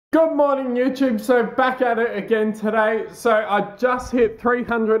Good morning YouTube, so back at it again today. So I just hit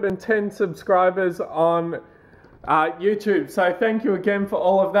 310 subscribers on YouTube, so thank you again for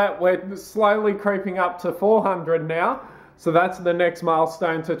all of that. We're slowly creeping up to 400 now, so that's the next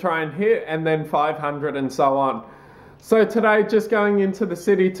milestone to try and hit, and then 500 and so on. So today just going into the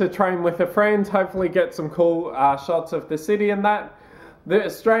city to train with a friend, hopefully get some cool shots of the city and that. The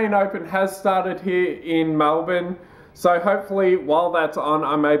Australian Open has started here in Melbourne. So hopefully while that's on,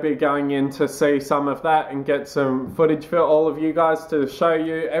 I may be going in to see some of that and get some footage for all of you guys to show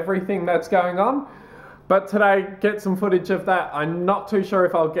you everything that's going on. But today, get some footage of that. I'm not too sure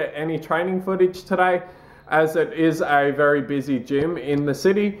if I'll get any training footage today, as it is a very busy gym in the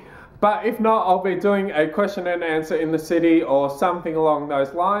city. But if not, I'll be doing a question and answer in the city or something along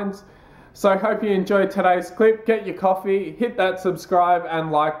those lines. So hope you enjoyed today's clip. Get your coffee, hit that subscribe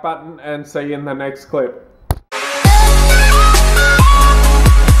and like button, and see you in the next clip.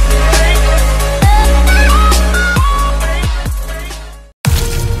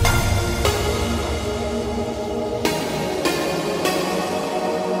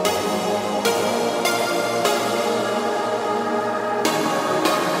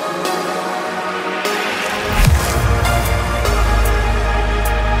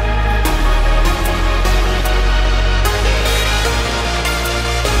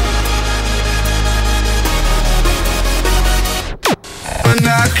 When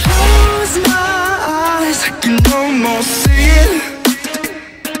I close my eyes, I can almost see it.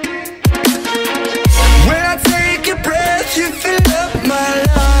 When I take a breath, you fill up my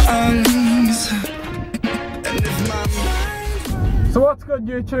lungs. And if my mind... So what's good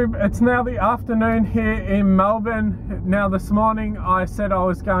YouTube? It's now the afternoon here in Melbourne. Now this morning I said I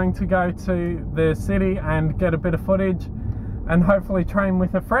was going to go to the city and get a bit of footage and hopefully train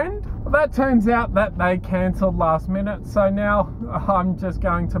with a friend. Well, that turns out that they cancelled last minute, so now I'm just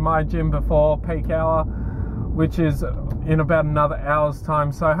going to my gym before peak hour, which is in about another hour's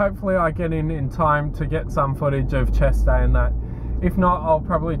time, so hopefully I get in time to get some footage of chest day and that. If not, I'll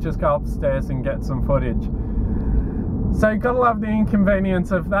probably just go upstairs and get some footage. So you gotta love the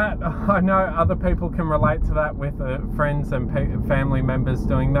inconvenience of that. I know other people can relate to that with friends and family members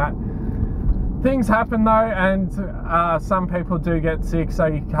doing that. Things happen though, and some people do get sick, so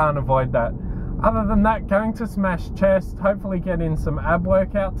you can't avoid that. Other than that, going to smash chest, hopefully get in some ab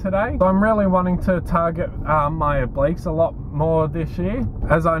workout today. So I'm really wanting to target my obliques a lot more this year,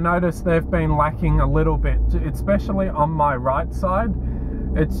 as I noticed they've been lacking a little bit, especially on my right side.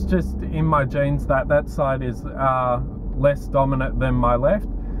 It's just in my genes that that side is less dominant than my left.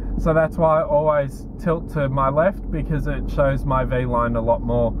 So that's why I always tilt to my left, because it shows my V-line a lot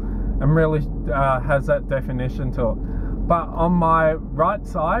more and really has that definition to it. But on my right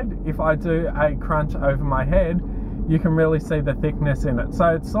side, if I do a crunch over my head, you can really see the thickness in it.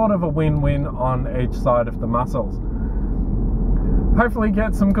 So it's sort of a win-win on each side of the muscles. Hopefully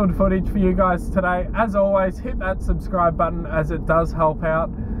get some good footage for you guys today. As always, hit that subscribe button as it does help out.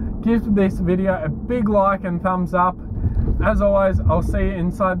 Give this video a big like and thumbs up. As always, I'll see you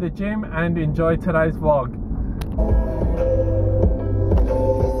inside the gym and enjoy today's vlog.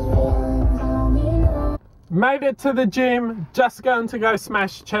 Made it to the gym, just going to go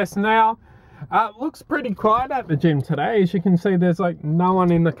smash chest now. Looks pretty quiet at the gym today. As you can see, there's like no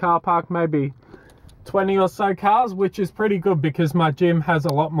one in the car park, maybe 20 or so cars, which is pretty good because my gym has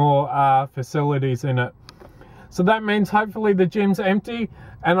a lot more facilities in it. So that means hopefully the gym's empty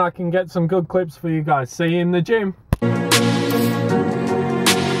and I can get some good clips for you guys. See you in the gym. Feels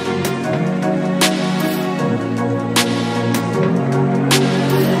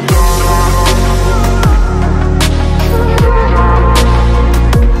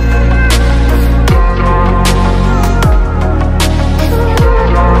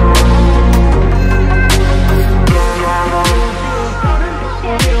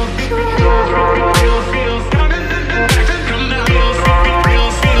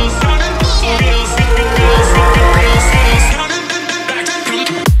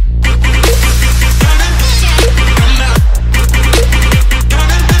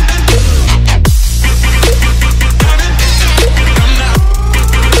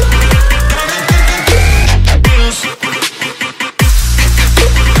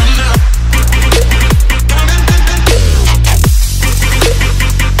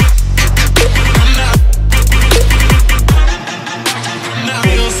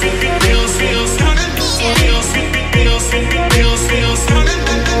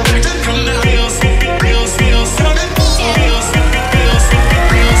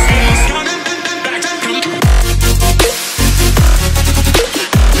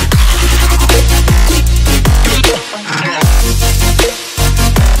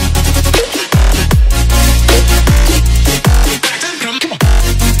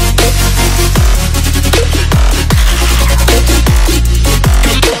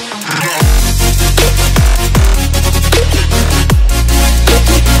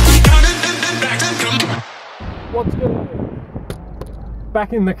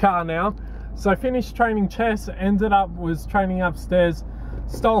back in the car now. So finished training chest, was training upstairs,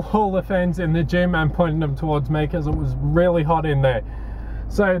 stole all the fans in the gym and pointed them towards me because it was really hot in there.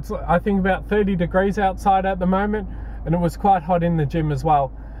 So it's, I think, about 30 degrees outside at the moment, and it was quite hot in the gym as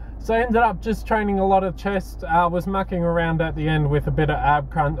well. So I ended up just training a lot of chest. I was mucking around at the end with a bit of ab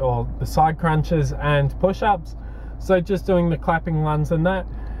crunch, or the side crunches and push-ups. So just doing the clapping ones and that.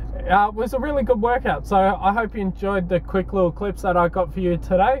 It was a really good workout. So I hope you enjoyed the quick little clips that I got for you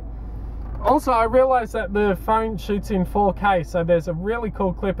today. Also, I realized that the phone shoots in 4K, so there's a really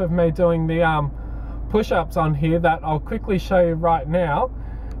cool clip of me doing the push-ups on here that I'll quickly show you right now.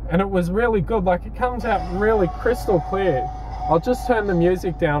 And it was really good. Like, it comes out really crystal clear. I'll just turn the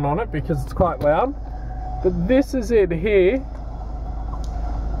music down on it because it's quite loud. But this is it here.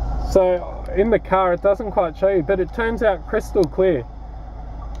 So in the car it doesn't quite show you, but it turns out crystal clear.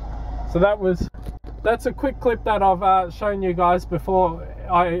 So that's a quick clip that I've shown you guys before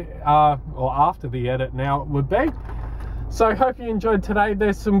or after the edit now it would be. So I hope you enjoyed today.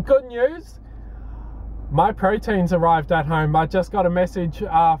 There's some good news. My protein's arrived at home. I just got a message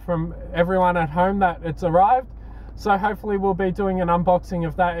from everyone at home that it's arrived. So hopefully we'll be doing an unboxing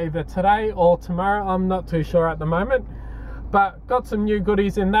of that either today or tomorrow. I'm not too sure at the moment, but got some new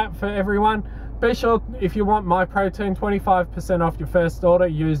goodies in that for everyone. Be sure, if you want my protein, 25% off your first order,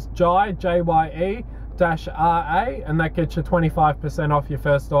 use JYE, JYE-RA, and that gets you 25% off your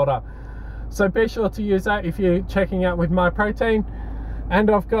first order. So be sure to use that if you're checking out with my protein.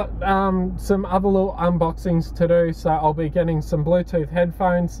 And I've got some other little unboxings to do. So I'll be getting some Bluetooth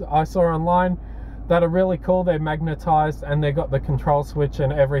headphones I saw online that are really cool. They're magnetized and they've got the control switch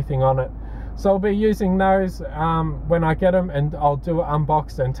and everything on it. So I'll be using those when I get them, and I'll do an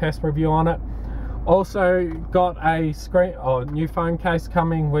unbox and test review on it. Also got a new phone case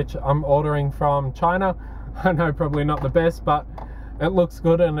coming, which I'm ordering from China. I know, probably not the best, but it looks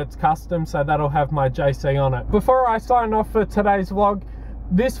good and it's custom, so that'll have my JC on it. Before I sign off for today's vlog,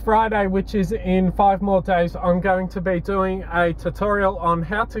 this Friday, which is in 5 more days, I'm going to be doing a tutorial on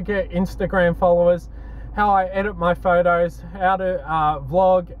how to get Instagram followers, how I edit my photos, how to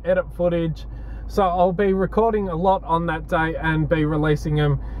vlog, edit footage. So I'll be recording a lot on that day and be releasing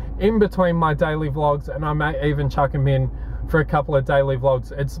them in between my daily vlogs, and I may even chuck them in for a couple of daily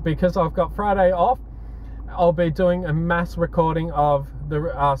vlogs. It's because I've got Friday off. I'll be doing a mass recording of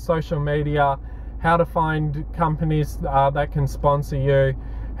the social media, how to find companies that can sponsor you,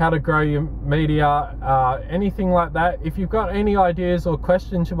 how to grow your media, anything like that. If you've got any ideas or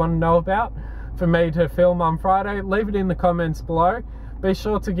questions you want to know about for me to film on Friday, leave it in the comments below. Be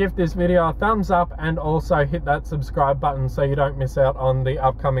sure to give this video a thumbs up and also hit that subscribe button so you don't miss out on the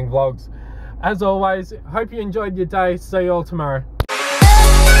upcoming vlogs. As always, hope you enjoyed your day. See you all tomorrow.